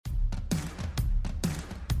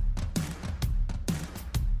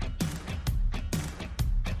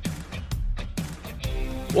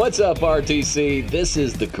What's up, RTC? This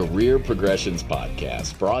is the Career Progressions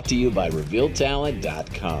Podcast, brought to you by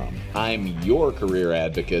RevealTalent.com. I'm your career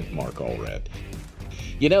advocate, Mark Allred.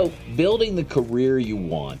 You know, building the career you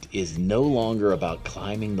want is no longer about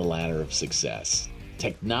climbing the ladder of success.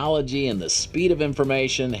 Technology and the speed of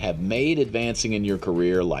information have made advancing in your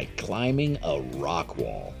career like climbing a rock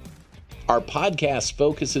wall. Our podcast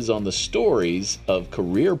focuses on the stories of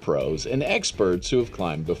career pros and experts who have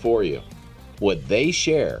climbed before you. What they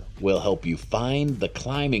share will help you find the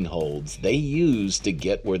climbing holds they use to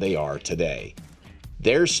get where they are today.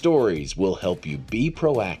 Their stories will help you be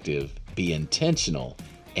proactive, be intentional,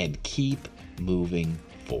 and keep moving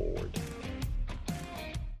forward.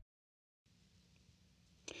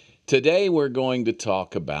 Today, we're going to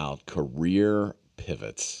talk about career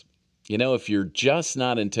pivots. You know, if you're just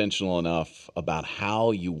not intentional enough about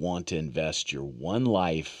how you want to invest your one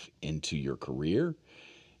life into your career,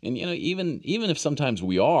 and, you know, even if sometimes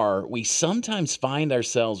we sometimes find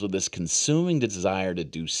ourselves with this consuming desire to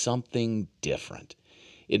do something different.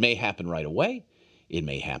 It may happen right away. It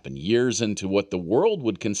may happen years into what the world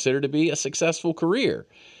would consider to be a successful career.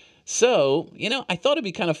 So, you know, I thought it'd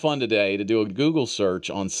be kind of fun today to do a Google search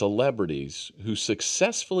on celebrities who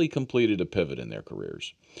successfully completed a pivot in their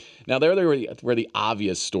careers. Now, there were the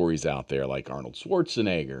obvious stories out there like Arnold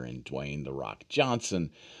Schwarzenegger and Dwayne "The Rock"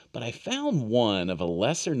 Johnson, but I found one of a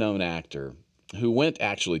lesser-known actor who went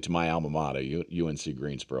actually to my alma mater, UNC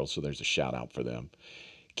Greensboro, so there's a shout-out for them,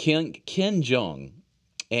 Ken Jeong.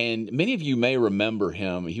 And many of you may remember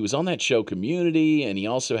him. He was on that show Community, and he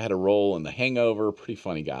also had a role in The Hangover. Pretty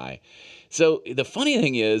funny guy. So the funny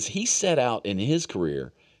thing is, he set out in his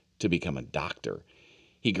career to become a doctor.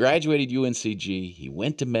 He graduated UNCG, he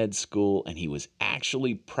went to med school, and he was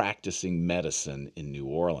actually practicing medicine in New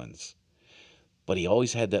Orleans. But he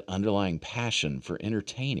always had that underlying passion for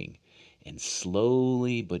entertaining. And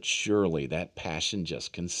slowly but surely, that passion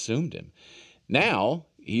just consumed him. Now,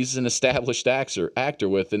 he's an established actor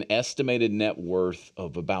with an estimated net worth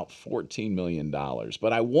of about $14 million.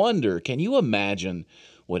 But I wonder, can you imagine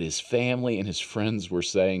what his family and his friends were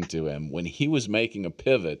saying to him when he was making a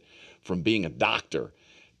pivot from being a doctor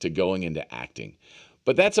to going into acting?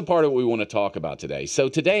 But that's a part of what we want to talk about today. So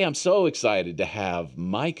today I'm so excited to have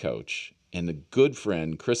my coach and a good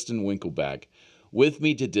friend, Kristin Winkle Beck, with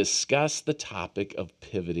me to discuss the topic of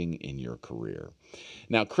pivoting in your career.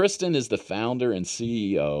 Now, Kristin is the founder and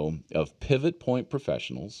CEO of Pivot Point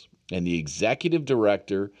Professionals and the executive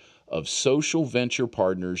director of Social Venture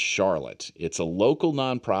Partners Charlotte. It's a local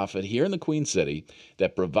nonprofit here in the Queen City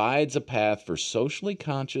that provides a path for socially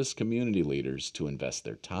conscious community leaders to invest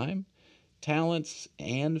their time, talents,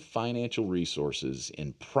 and financial resources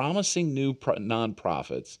in promising new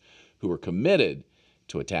nonprofits who are committed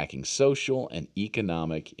to attacking social and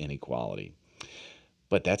economic inequality.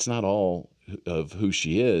 But that's not all of who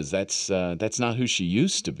she is. That's not who she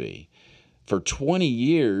used to be. For 20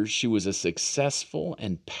 years, she was a successful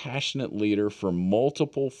and passionate leader for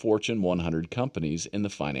multiple Fortune 100 companies in the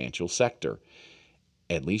financial sector.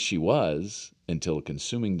 At least she was, until a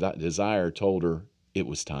consuming desire told her it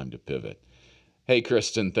was time to pivot. Hey,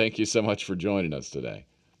 Kristin, thank you so much for joining us today.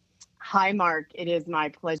 Hi, Mark. It is my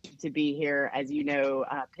pleasure to be here. As you know,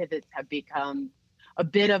 pivots have become a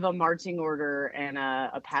bit of a marching order and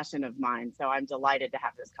a passion of mine. So I'm delighted to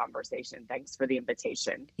have this conversation. Thanks for the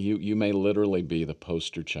invitation. You may literally be the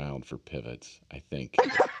poster child for pivots, I think.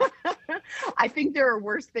 I think there are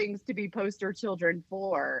worse things to be poster children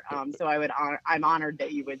for. So I'm honored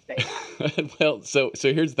that you would say that. Well, so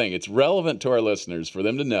here's the thing. It's relevant to our listeners for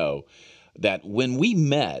them to know that when we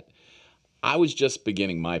met, I was just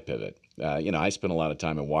beginning my pivot. I spent a lot of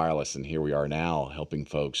time in wireless, and here we are now helping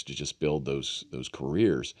folks to just build those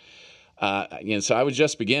careers. So I was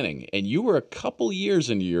just beginning, and you were a couple years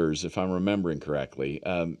into yours, if I'm remembering correctly.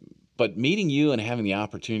 But meeting you and having the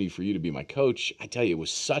opportunity for you to be my coach, I tell you, it was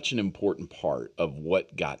such an important part of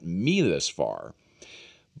what got me this far.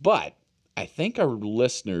 But I think our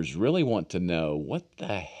listeners really want to know, what the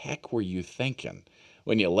heck were you thinking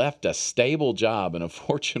when you left a stable job in a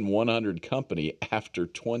Fortune 100 company after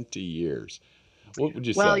 20 years? What would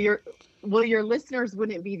you say? Your listeners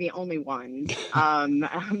wouldn't be the only ones.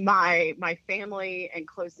 My family and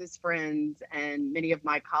closest friends and many of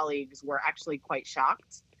my colleagues were actually quite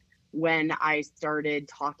shocked when I started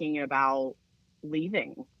talking about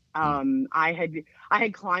leaving. I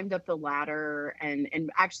had climbed up the ladder and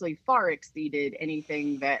actually far exceeded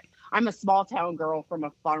anything that. I'm a small town girl from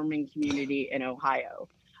a farming community in Ohio,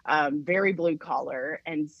 very blue collar.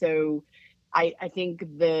 And so I think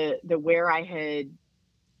the where I had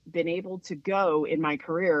been able to go in my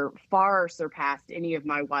career far surpassed any of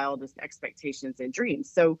my wildest expectations and dreams.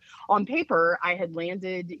 So on paper, I had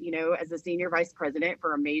landed, as a senior vice president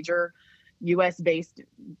for a major US based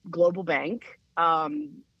global bank.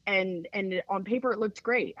 And on paper, it looked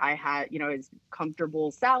great. I had, a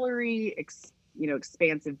comfortable salary,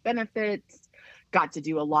 expansive benefits, got to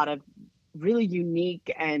do a lot of really unique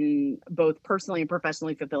and both personally and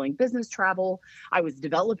professionally fulfilling business travel. I was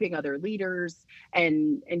developing other leaders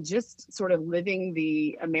and just sort of living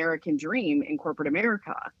the American dream in corporate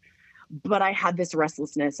America. But I had this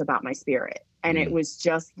restlessness about my spirit, and it was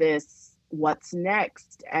just this, what's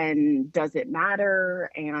next? And does it matter?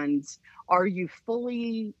 And are you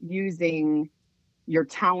fully using your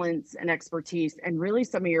talents and expertise and really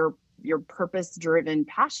some of your purpose-driven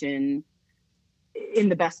passion in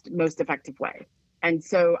the best, most effective way? And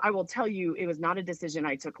so I will tell you, it was not a decision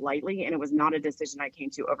I took lightly, and it was not a decision I came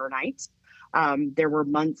to overnight. There were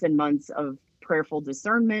months and months of prayerful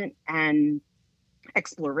discernment and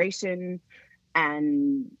exploration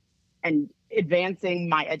and advancing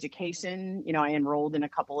my education. I enrolled in a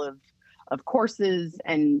couple of courses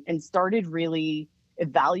and started really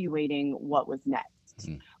evaluating what was next.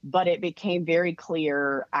 But it became very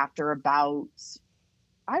clear after about,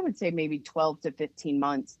 I would say maybe 12 to 15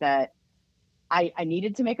 months, that I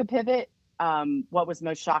needed to make a pivot. What was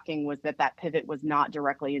most shocking was that pivot was not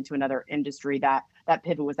directly into another industry. That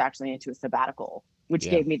pivot was actually into a sabbatical, which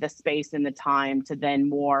gave me the space and the time to then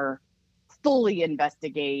more fully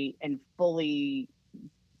investigate and fully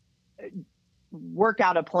work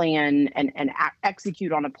out a plan and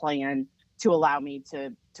execute on a plan to allow me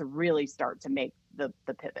to really start to make the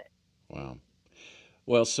pivot. Wow.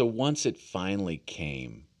 Well, so once it finally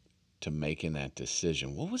came to making that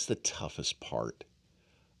decision, what was the toughest part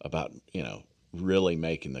about, really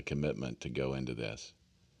making the commitment to go into this?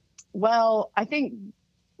 Well, I think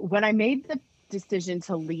when I made the decision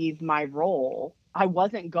to leave my role, I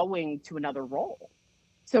wasn't going to another role.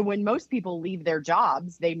 So when most people leave their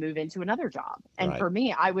jobs, they move into another job. And for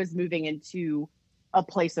me, I was moving into a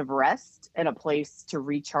place of rest and a place to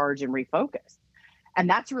recharge and refocus. And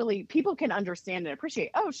that's really, people can understand and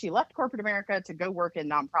appreciate, oh, she left corporate America to go work in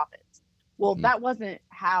nonprofits. Well, that wasn't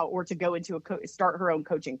how, or to go into start her own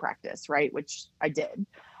coaching practice, right? Which I did.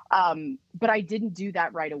 But I didn't do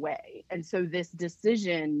that right away. And so this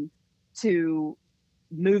decision to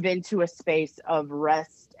move into a space of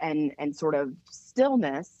rest and sort of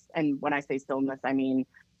stillness. And when I say stillness, I mean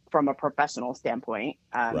from a professional standpoint,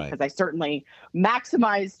 because I certainly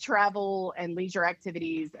maximized travel and leisure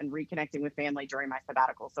activities and reconnecting with family during my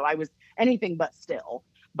sabbatical. So I was anything but still,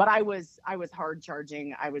 but I was hard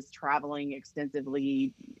charging. I was traveling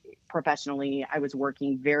extensively professionally. I was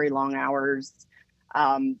working very long hours.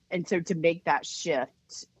 And so to make that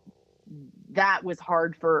shift, that was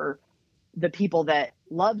hard for the people that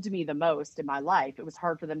loved me the most in my life. It was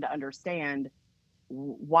hard for them to understand,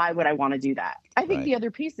 why would I want to do that? I think the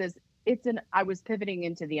other piece is I was pivoting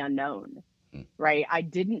into the unknown, right? I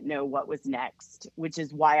didn't know what was next, which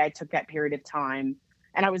is why I took that period of time.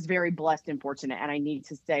 And I was very blessed and fortunate. And I need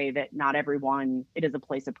to say that not everyone, it is a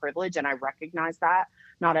place of privilege. And I recognize that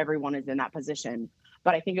not everyone is in that position.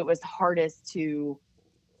 But I think it was hardest to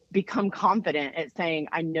become confident at saying,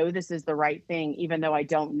 I know this is the right thing, even though I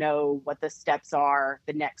don't know what the steps are,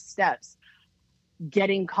 the next steps.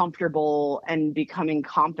 Getting comfortable and becoming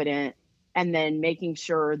confident, and then making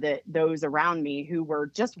sure that those around me who were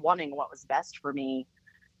just wanting what was best for me,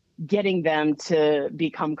 getting them to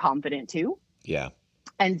become confident too. Yeah.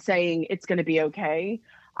 And saying, it's going to be okay.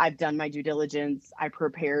 I've done my due diligence. I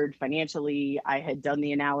prepared financially. I had done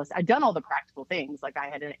the analysis. I'd done all the practical things. Like I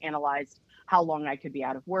had analyzed how long I could be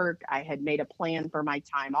out of work. I had made a plan for my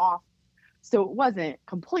time off. So it wasn't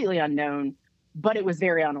completely unknown, but it was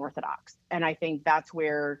very unorthodox. And I think that's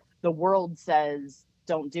where the world says,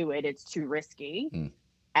 don't do it. It's too risky.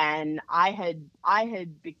 And I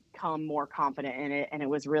had become more confident in it. And it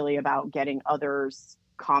was really about getting others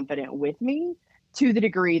confident with me, to the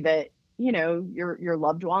degree that, your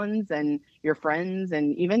loved ones and your friends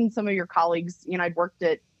and even some of your colleagues, I'd worked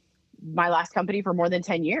at my last company for more than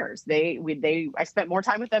 10 years. I spent more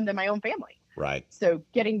time with them than my own family. Right. So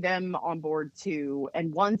getting them on board too.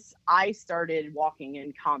 And once I started walking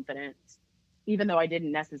in confidence, even though I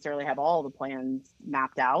didn't necessarily have all the plans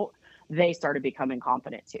mapped out, they started becoming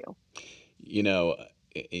confident too.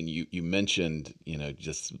 And you mentioned,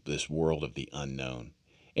 just this world of the unknown,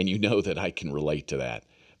 and that I can relate to that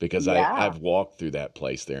because I've walked through that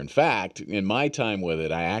place there. In fact, in my time with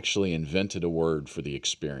it, I actually invented a word for the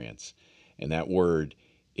experience, and that word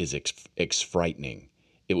is frightening.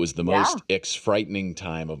 It was the most frightening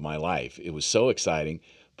time of my life. It was so exciting,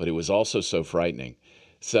 but it was also so frightening.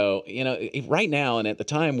 So, right now, and at the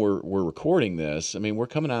time we're recording this, I mean, we're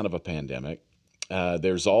coming out of a pandemic.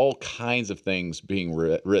 There's all kinds of things being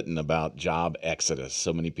written about job exodus.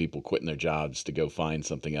 So many people quitting their jobs to go find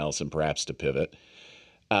something else and perhaps to pivot.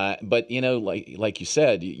 But like you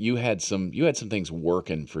said, you had some things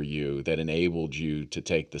working for you that enabled you to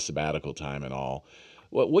take the sabbatical time and all.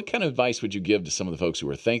 What kind of advice would you give to some of the folks who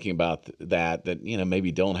are thinking about that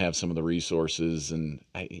maybe don't have some of the resources, and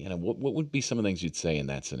what would be some of the things you'd say in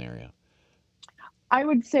that scenario? I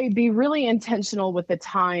would say be really intentional with the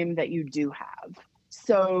time that you do have.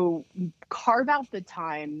 So carve out the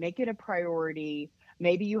time, make it a priority.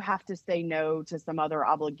 Maybe you have to say no to some other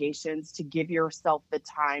obligations to give yourself the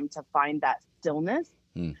time to find that stillness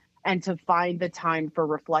Hmm. and to find the time for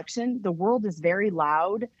reflection. The world is very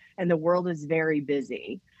loud and the world is very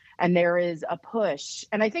busy. And there is a push.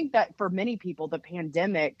 And I think that for many people, the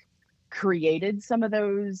pandemic created some of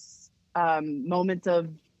those moments of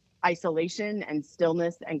isolation and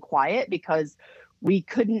stillness and quiet because we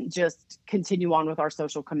couldn't just continue on with our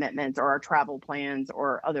social commitments or our travel plans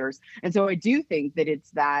or others. And so I do think that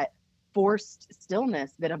it's that forced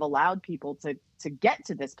stillness that have allowed people to get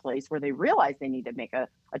to this place where they realize they need to make a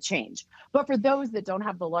change. But for those that don't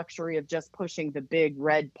have the luxury of just pushing the big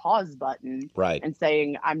red pause button Right. and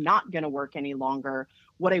saying, I'm not going to work any longer,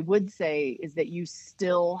 what I would say is that you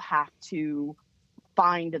still have to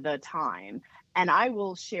find the time. And I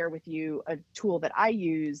will share with you a tool that I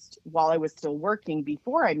used while I was still working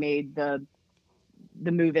before I made the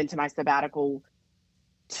move into my sabbatical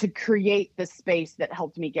to create the space that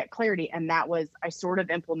helped me get clarity. And that was, I sort of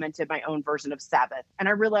implemented my own version of Sabbath. And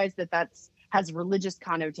I realized that has religious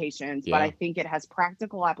connotations, but Yeah. I think it has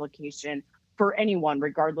practical application for anyone,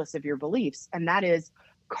 regardless of your beliefs. And that is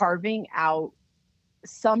carving out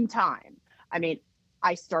some time. I mean,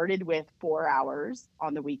 I started with 4 hours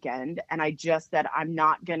on the weekend, and I just said, I'm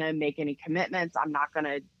not going to make any commitments. I'm not going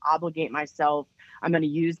to obligate myself. I'm going to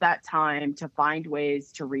use that time to find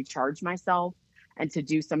ways to recharge myself and to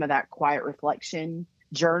do some of that quiet reflection.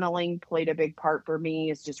 Journaling played a big part for me,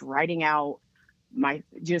 is just writing out my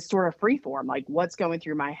just sort of free form, like what's going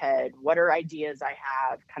through my head, what are ideas I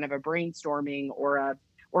have, kind of a brainstorming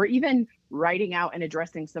or even writing out and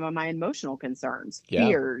addressing some of my emotional concerns, Yeah.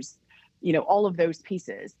 fears, all of those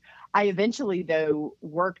pieces. I eventually, though,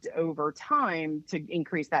 worked over time to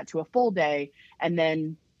increase that to a full day. And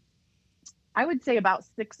then I would say about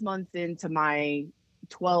 6 months into my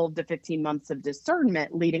 12 to 15 months of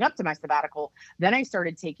discernment leading up to my sabbatical, then I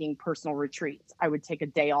started taking personal retreats. I would take a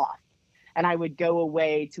day off and I would go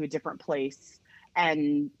away to a different place.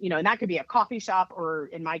 And, and that could be a coffee shop, or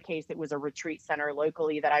in my case, it was a retreat center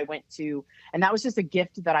locally that I went to. And that was just a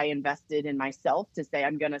gift that I invested in myself to say,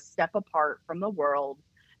 I'm going to step apart from the world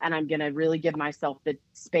and I'm going to really give myself the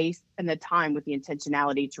space and the time with the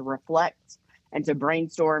intentionality to reflect and to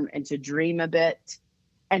brainstorm and to dream a bit.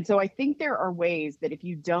 And so I think there are ways that if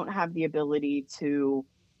you don't have the ability to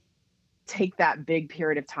take that big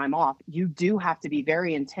period of time off, you do have to be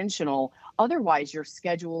very intentional. Otherwise, your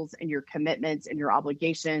schedules and your commitments and your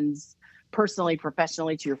obligations, personally,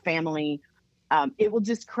 professionally, to your family, it will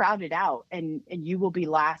just crowd it out, and you will be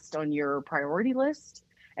last on your priority list.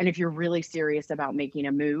 And if you're really serious about making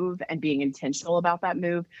a move and being intentional about that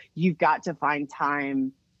move, you've got to find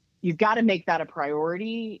time. You've got to make that a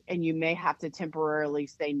priority, and you may have to temporarily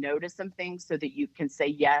say no to some things so that you can say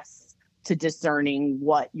yes to discerning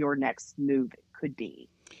what your next move could be.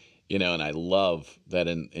 And I love that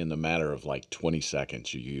in the matter of like 20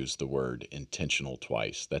 seconds, you use the word intentional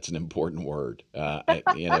twice. That's an important word.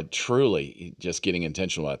 Truly just getting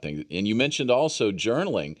intentional about things. And you mentioned also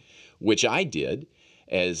journaling, which I did.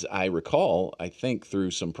 As I recall, I think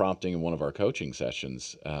through some prompting in one of our coaching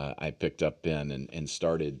sessions, I picked up pen and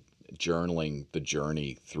started journaling the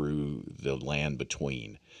journey through the land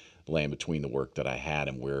between the work that I had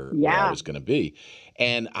and where I was going to be.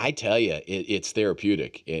 And I tell you, it's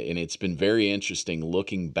therapeutic. And it's been very interesting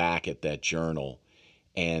looking back at that journal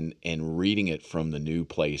and reading it from the new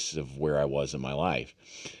place of where I was in my life.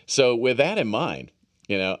 So with that in mind,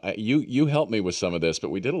 you helped me with some of this,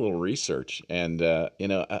 but we did a little research. And,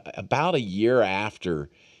 about a year after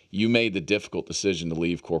you made the difficult decision to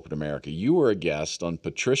leave corporate America, you were a guest on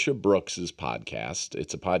Patricia Brooks's podcast.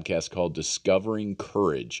 It's a podcast called Discovering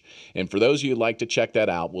Courage. And for those of you who'd like to check that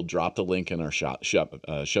out, we'll drop the link in our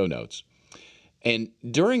show notes. And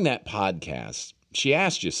during that podcast, she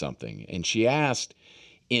asked you something, and she asked,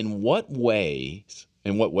 in what ways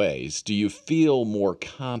do you feel more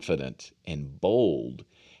confident and bold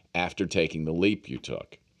after taking the leap you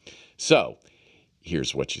took? So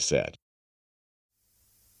here's what you said.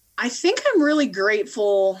 I think I'm really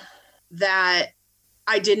grateful that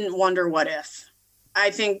I didn't wonder what if.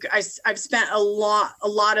 I think I've spent a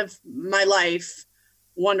lot of my life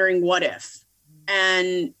wondering what if.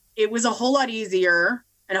 And it was a whole lot easier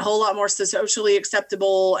and a whole lot more socially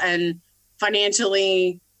acceptable and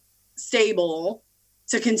financially stable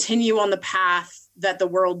to continue on the path that the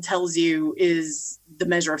world tells you is the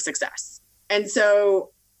measure of success. And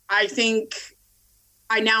so I think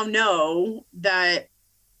I now know that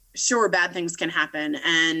sure, bad things can happen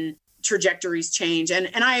and trajectories change. And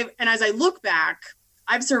as I look back,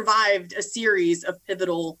 I've survived a series of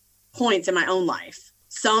pivotal points in my own life.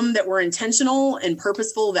 Some that were intentional and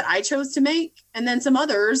purposeful that I chose to make, and then some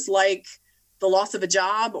others like the loss of a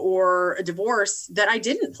job or a divorce that I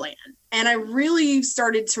didn't plan. And I really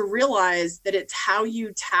started to realize that it's how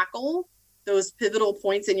you tackle those pivotal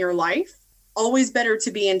points in your life. Always better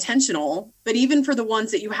to be intentional, but even for the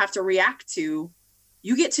ones that you have to react to,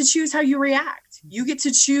 you get to choose how you react. You get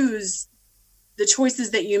to choose the choices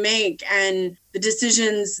that you make and the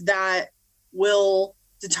decisions that will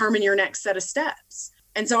determine your next set of steps.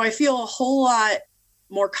 And so I feel a whole lot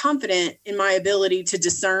more confident in my ability to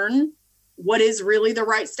discern what is really the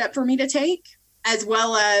right step for me to take, as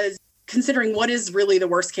well as considering what is really the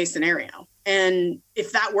worst case scenario. And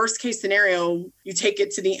if that worst case scenario, you take it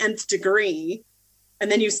to the nth degree,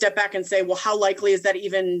 and then you step back and say, well, how likely is that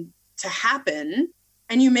even to happen?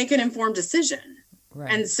 And you make an informed decision.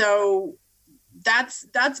 Right. And so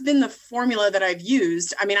that's been the formula that I've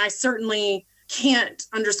used. I mean, I certainly can't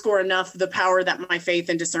underscore enough the power that my faith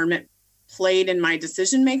and discernment played in my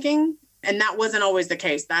decision making. And that wasn't always the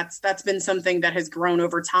case. That's been something that has grown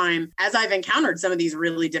over time as I've encountered some of these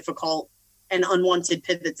really difficult and unwanted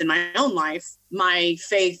pivots in my own life. My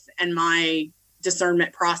faith and my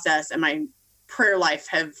discernment process and my prayer life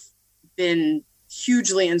have been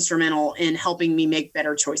hugely instrumental in helping me make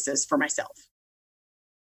better choices for myself.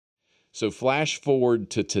 So flash forward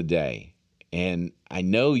to today, and I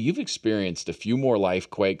know you've experienced a few more life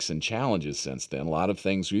quakes and challenges since then, a lot of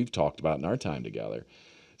things we've talked about in our time together.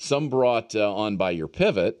 Some brought on by your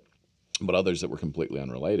pivot, but others that were completely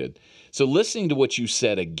unrelated. So listening to what you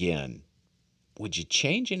said again, would you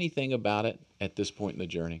change anything about it at this point in the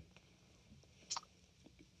journey?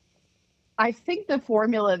 I think the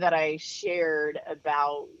formula that I shared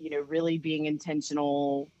about, really being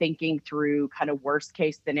intentional, thinking through kind of worst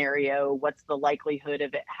case scenario, what's the likelihood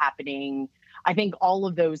of it happening? I think all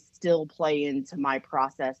of those still play into my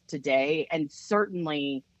process today. And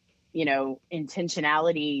certainly,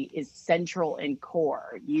 intentionality is central and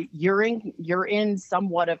core. You're in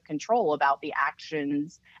somewhat of control about the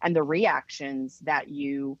actions and the reactions that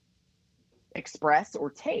you express or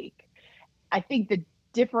take. I think the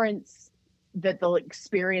difference that the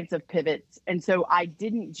experience of pivots. And so I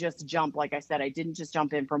didn't just jump, like I said, I didn't just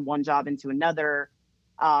jump in from one job into another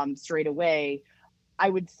straight away. I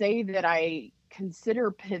would say that I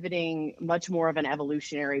consider pivoting much more of an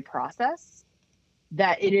evolutionary process,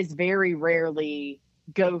 that it is very rarely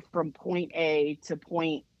go from point A to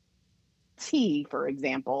point T, for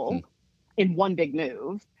example, in one big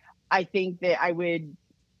move. I think that I would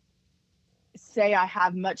say I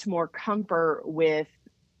have much more comfort with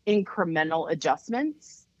incremental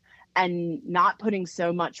adjustments and not putting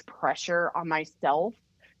so much pressure on myself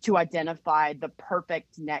to identify the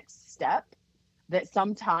perfect next step, that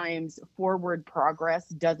sometimes forward progress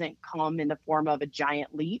doesn't come in the form of a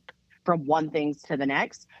giant leap from one thing to the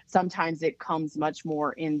next. Sometimes it comes much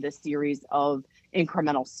more in the series of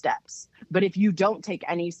incremental steps. But if you don't take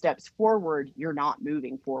any steps forward, you're not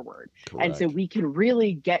moving forward. Correct. And so we can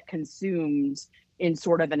really get consumed in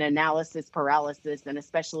sort of an analysis paralysis, and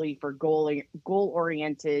especially for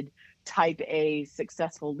goal-oriented type A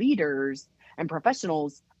successful leaders and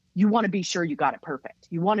professionals, you want to be sure you got it perfect.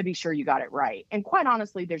 You want to be sure you got it right. And quite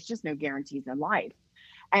honestly, there's just no guarantees in life.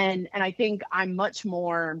 And I think I'm much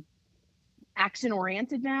more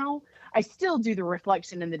action-oriented now. I still do the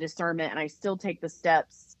reflection and the discernment, and I still take the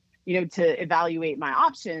steps, to evaluate my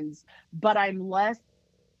options, but I'm less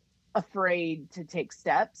afraid to take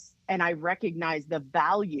steps. And I recognize the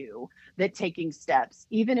value that taking steps,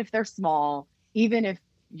 even if they're small, even if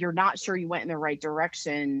you're not sure you went in the right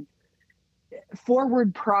direction,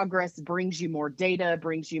 forward progress brings you more data,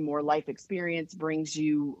 brings you more life experience, brings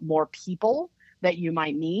you more people that you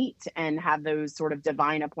might meet and have those sort of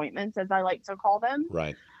divine appointments, as I like to call them.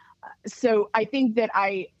 Right. So I think that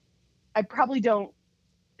I probably don't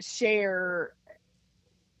share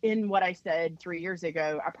in what I said 3 years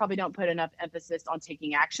ago. I probably don't put enough emphasis on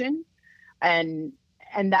taking action. And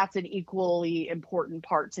that's an equally important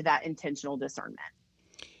part to that intentional discernment.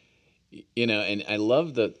 And I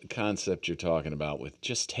love the concept you're talking about with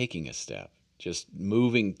just taking a step, just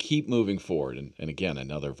moving, keep moving forward. And again,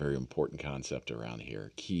 another very important concept around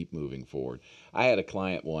here, keep moving forward. I had a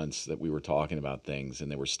client once that we were talking about things,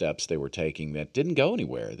 and there were steps they were taking that didn't go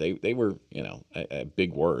anywhere. They were, a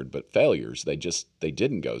big word, but failures. They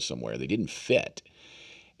didn't go somewhere. They didn't fit.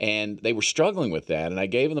 And they were struggling with that. And I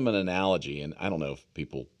gave them an analogy, and I don't know if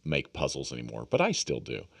people make puzzles anymore, but I still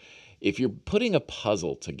do. If you're putting a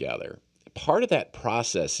puzzle together, part of that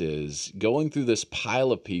process is going through this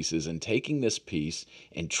pile of pieces and taking this piece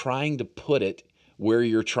and trying to put it where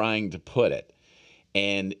you're trying to put it.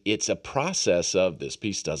 And it's a process of this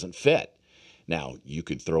piece doesn't fit. Now, you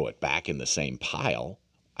could throw it back in the same pile.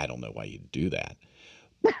 I don't know why you'd do that.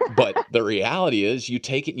 But the reality is you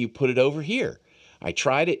take it and you put it over here. I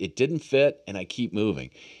tried it, it didn't fit, and I keep moving.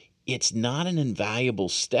 It's not an invaluable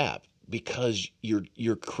step, because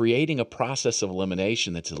you're creating a process of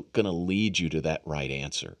elimination that's going to lead you to that right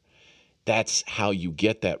answer. That's how you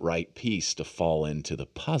get that right piece to fall into the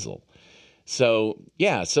puzzle. So,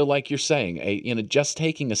 yeah, so like you're saying, just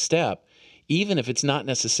taking a step, even if it's not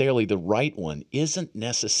necessarily the right one, isn't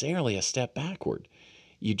necessarily a step backward.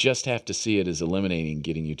 You just have to see it as eliminating,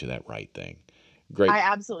 getting you to that right thing. Great. I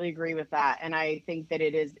absolutely agree with that. And I think that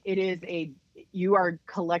you are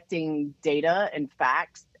collecting data and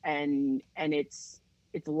facts, and it's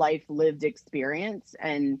life lived experience.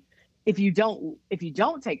 And if you don't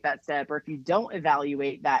take that step, or if you don't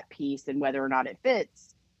evaluate that piece and whether or not it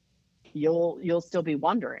fits, you'll still be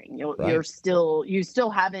wondering. Right. You still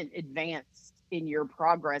haven't advanced in your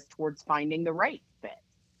progress towards finding the right fit.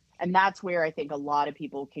 And that's where I think a lot of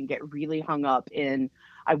people can get really hung up in,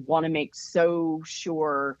 I want to make so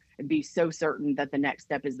sure and be so certain that the next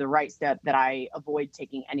step is the right step that I avoid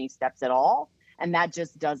taking any steps at all. And that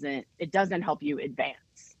just doesn't help you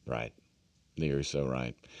advance. Right. You're so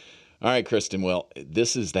right. All right, Kristin. Well,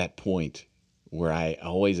 this is that point where I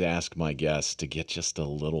always ask my guests to get just a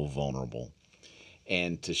little vulnerable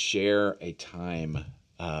and to share a time,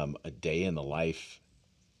 a day in the life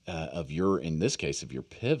in this case, of your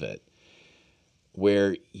pivot,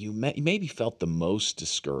 where you maybe felt the most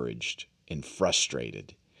discouraged and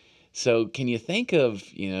frustrated. So can you think of,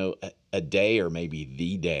 a day, or maybe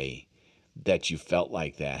the day that you felt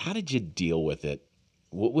like that? How did you deal with it?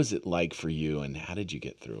 What was it like for you, and how did you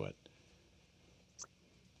get through it?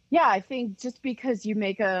 Yeah, I think just because you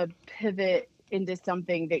make a pivot into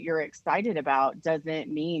something that you're excited about doesn't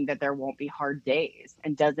mean that there won't be hard days,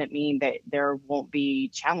 and doesn't mean that there won't be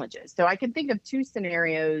challenges. So I can think of two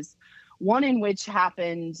scenarios, one in which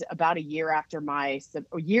happened about a year into my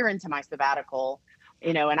sabbatical,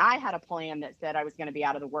 and I had a plan that said I was going to be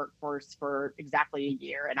out of the workforce for exactly a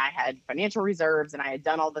year, and I had financial reserves, and I had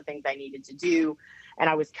done all the things I needed to do. And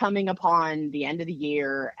I was coming upon the end of the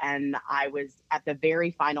year, and I was at the very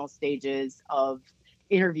final stages of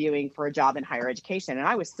interviewing for a job in higher education. And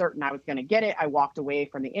I was certain I was going to get it. I walked away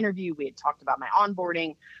from the interview. We had talked about my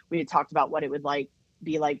onboarding. We had talked about what it would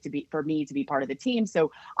be for me to be part of the team.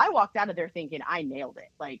 So I walked out of there thinking I nailed it.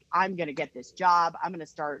 Like, I'm going to get this job. I'm going to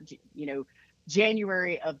start,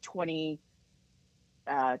 January of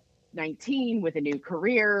 2019 with a new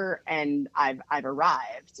career, and I've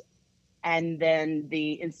arrived. And then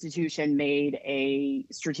the institution made a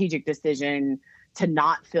strategic decision to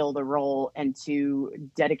not fill the role and to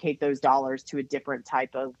dedicate those dollars to a different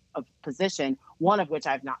type of position, one of which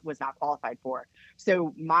was not qualified for.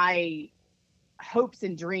 So my hopes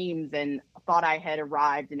and dreams and thought I had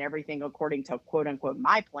arrived and everything according to quote unquote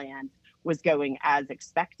my plan was going as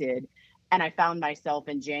expected. And I found myself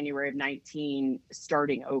in January of 19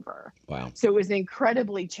 starting over. Wow. So it was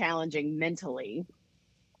incredibly challenging mentally.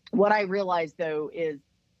 What I realized, though, is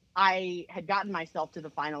I had gotten myself to the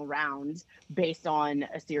final round based on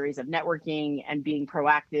a series of networking and being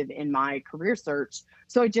proactive in my career search.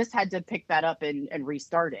 So I just had to pick that up and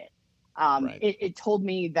restart it. Right. It told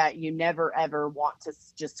me that you never, ever want to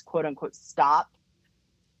just, quote unquote, stop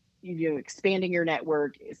expanding your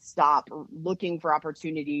network, stop looking for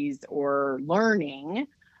opportunities or learning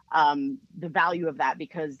the value of that,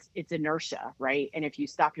 because it's inertia, right? And if you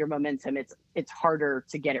stop your momentum, it's harder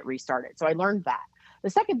to get it restarted. So I learned that.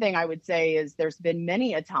 The second thing I would say is there's been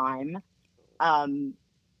many a time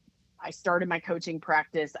I started my coaching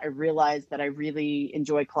practice. I realized that I really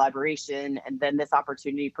enjoy collaboration. And then this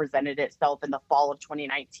opportunity presented itself in the fall of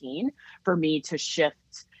 2019 for me to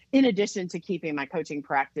shift, in addition to keeping my coaching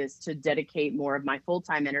practice, to dedicate more of my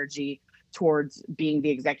full-time energy towards being the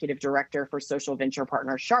executive director for Social Venture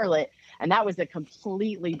Partners Charlotte. And that was a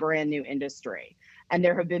completely brand new industry. And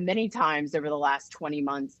there have been many times over the last 20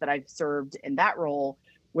 months that I've served in that role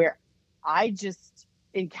where I just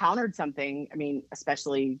encountered something, I mean,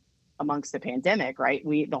 especially amongst the pandemic, right?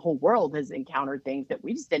 The whole world has encountered things that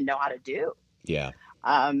we just didn't know how to do. Yeah.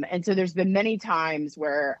 And so there's been many times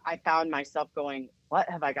where I found myself going, what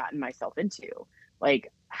have I gotten myself into?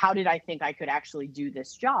 Like, how did I think I could actually do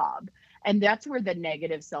this job? And that's where the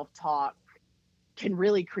negative self-talk can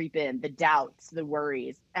really creep in, the doubts, the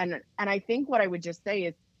worries. And I think what I would just say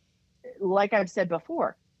is, like I've said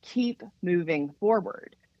before, keep moving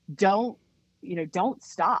forward. Don't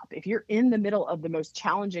stop. If you're in the middle of the most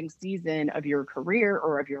challenging season of your career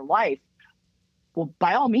or of your life, well,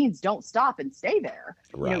 by all means, don't stop and stay there.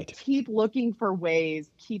 Right. Keep looking for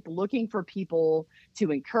ways, keep looking for people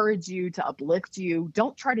to encourage you, to uplift you.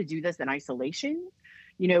 Don't try to do this in isolation.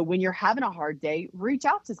 When you're having a hard day, reach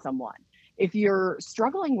out to someone. If you're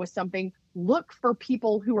struggling with something, look for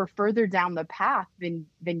people who are further down the path than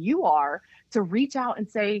you are, to reach out and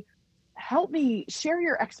say, help me, share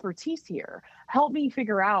your expertise here. Help me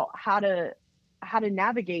figure out how to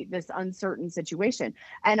navigate this uncertain situation.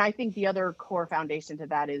 And I think the other core foundation to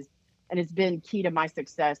that is, and it's been key to my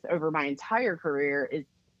success over my entire career, is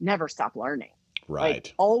never stop learning. Right.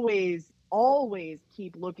 Like, always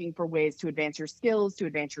keep looking for ways to advance your skills, to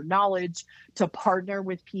advance your knowledge, to partner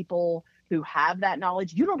with people who have that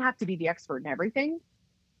knowledge. You don't have to be the expert in everything.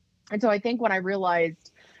 And so I think when I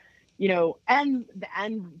realized, and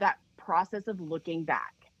that process of looking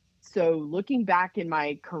back. So looking back in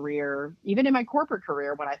my career, even in my corporate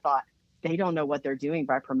career, when I thought, they don't know what they're doing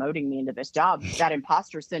by promoting me into this job, that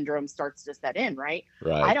imposter syndrome starts to set in, right?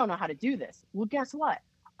 Right. I don't know how to do this. Well, guess what?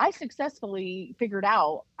 I successfully figured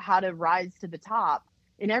out how to rise to the top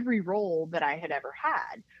in every role that I had ever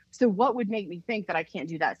had. So what would make me think that I can't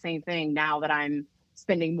do that same thing now that I'm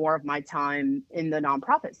spending more of my time in the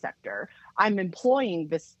nonprofit sector? I'm employing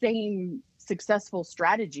the same successful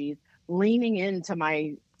strategies, leaning into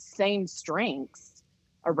my same strengths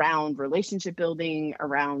around relationship building,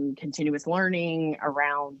 around continuous learning,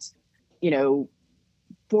 around,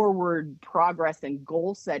 forward progress and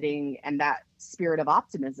goal setting, and that spirit of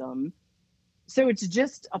optimism. So it's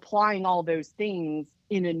just applying all those things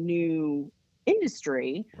in a new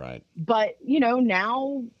industry. Right. But,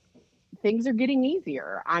 now things are getting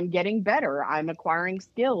easier. I'm getting better. I'm acquiring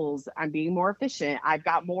skills. I'm being more efficient. I've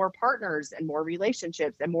got more partners and more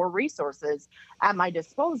relationships and more resources at my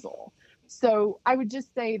disposal. So I would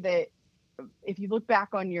just say that if you look back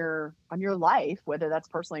on your life, whether that's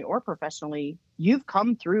personally or professionally, you've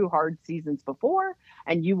come through hard seasons before,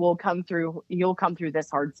 and you'll come through this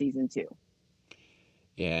hard season too.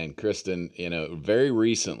 Yeah. And Kristin, very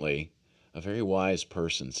recently, a very wise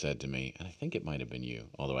person said to me, and I think it might have been you,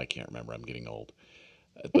 although I can't remember, I'm getting old.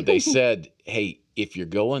 But they said, hey, if you're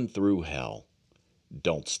going through hell,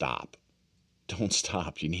 don't stop. Don't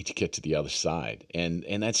stop. You need to get to the other side.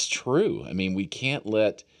 And that's true. I mean, we can't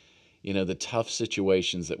let, the tough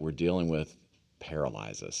situations that we're dealing with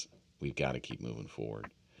paralyze us. We've got to keep moving forward.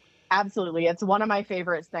 Absolutely. It's one of my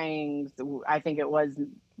favorite sayings. I think it was,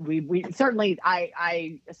 we certainly,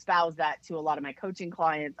 I espouse that to a lot of my coaching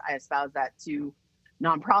clients. I espouse that to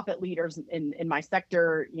nonprofit leaders in my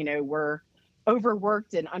sector. We're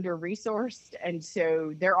overworked and under-resourced. And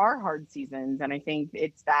so there are hard seasons. And I think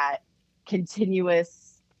it's that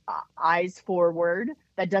continuous eyes forward.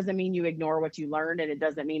 That doesn't mean you ignore what you learned, and it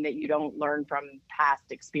doesn't mean that you don't learn from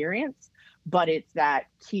past experience, but it's that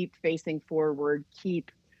keep facing forward,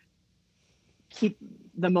 keep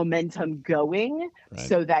the momentum going, right,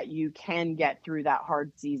 so that you can get through that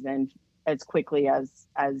hard season as quickly as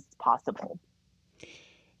possible.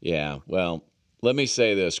 Yeah. Well, let me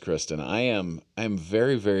say this, Kristin. I'm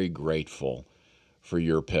very, very grateful for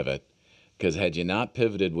your pivot, because had you not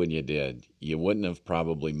pivoted when you did, you wouldn't have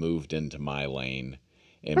probably moved into my lane,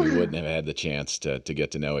 and we wouldn't have had the chance to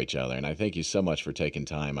get to know each other. And I thank you so much for taking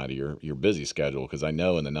time out of your busy schedule, because I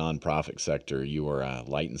know in the nonprofit sector you are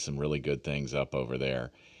lighting some really good things up over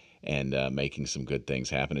there, and making some good things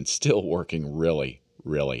happen, and still working really,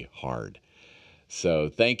 really hard. So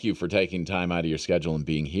thank you for taking time out of your schedule and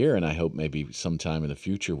being here, and I hope maybe sometime in the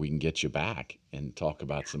future we can get you back and talk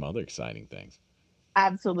about some other exciting things.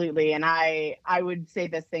 Absolutely. And I would say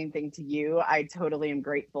the same thing to you. I totally am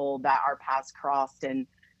grateful that our paths crossed, and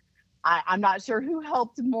I'm not sure who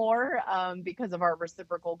helped more because of our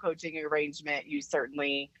reciprocal coaching arrangement. You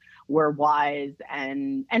certainly were wise.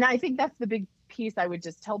 And I think that's the big piece I would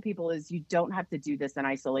just tell people is you don't have to do this in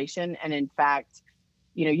isolation. And in fact,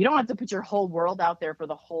 you don't have to put your whole world out there for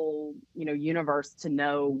the whole, universe to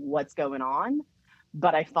know what's going on.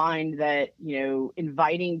 But I find that,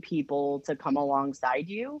 inviting people to come alongside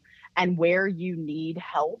you, and where you need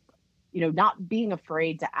help, not being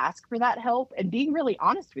afraid to ask for that help, and being really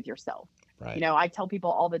honest with yourself. Right. You know, I tell people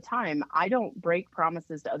all the time, I don't break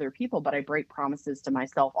promises to other people, but I break promises to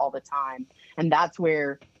myself all the time. And that's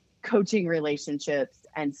where coaching relationships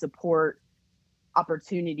and support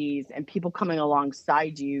opportunities and people coming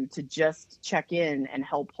alongside you to just check in and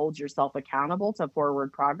help hold yourself accountable to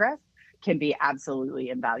forward progress can be absolutely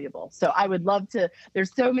invaluable. So I would love to,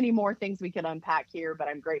 there's so many more things we can unpack here, but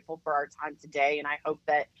I'm grateful for our time today. And I hope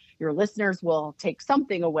that your listeners will take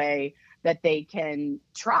something away that they can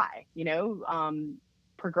try. You know,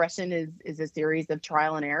 progression is a series of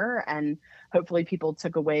trial and error, and hopefully people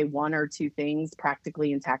took away one or two things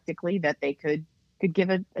practically and tactically that they could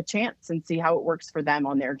give a chance and see how it works for them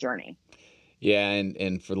on their journey. Yeah,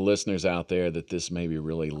 and for the listeners out there that this maybe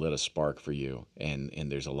really lit a spark for you, and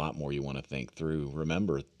there's a lot more you want to think through.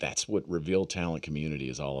 Remember, that's what Reveal Talent Community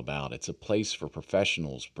is all about. It's a place for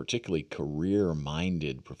professionals, particularly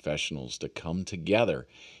career-minded professionals, to come together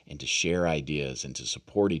and to share ideas and to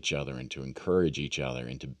support each other and to encourage each other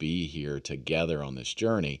and to be here together on this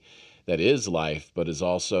journey that is life, but is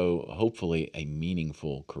also hopefully a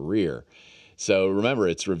meaningful career. So remember,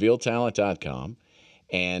 it's revealtalent.com.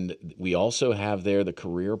 And we also have there the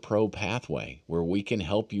Career Pro Pathway, where we can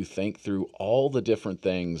help you think through all the different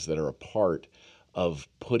things that are a part of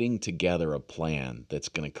putting together a plan that's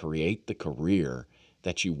going to create the career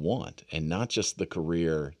that you want, and not just the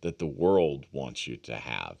career that the world wants you to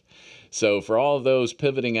have. So for all of those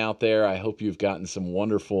pivoting out there, I hope you've gotten some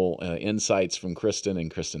wonderful insights from Kristin.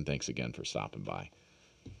 And Kristin, thanks again for stopping by.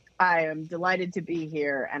 I am delighted to be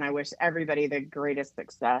here, and I wish everybody the greatest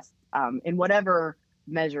success in whatever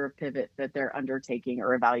measure of pivot that they're undertaking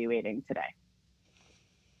or evaluating today.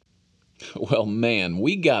 Well, man,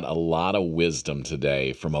 we got a lot of wisdom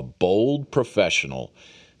today from a bold professional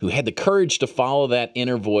who had the courage to follow that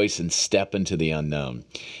inner voice and step into the unknown.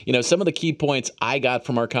 You know, some of the key points I got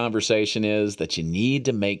from our conversation is that you need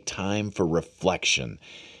to make time for reflection,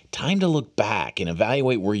 time to look back and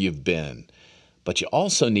evaluate where you've been. But you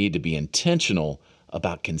also need to be intentional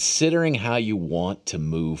about considering how you want to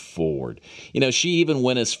move forward. You know, she even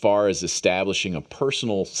went as far as establishing a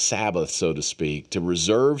personal Sabbath, so to speak, to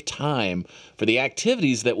reserve time for the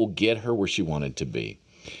activities that will get her where she wanted to be.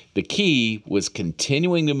 The key was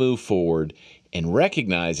continuing to move forward and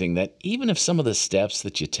recognizing that even if some of the steps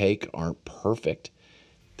that you take aren't perfect,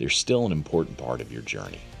 they're still an important part of your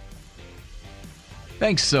journey.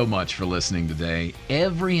 Thanks so much for listening today.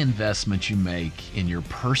 Every investment you make in your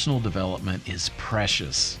personal development is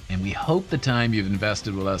precious, and we hope the time you've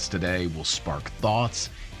invested with us today will spark thoughts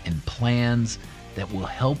and plans that will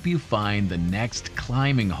help you find the next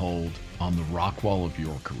climbing hold on the rock wall of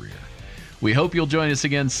your career. We hope you'll join us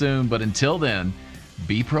again soon, but until then,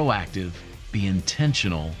 be proactive, be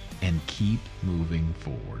intentional, and keep moving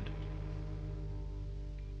forward.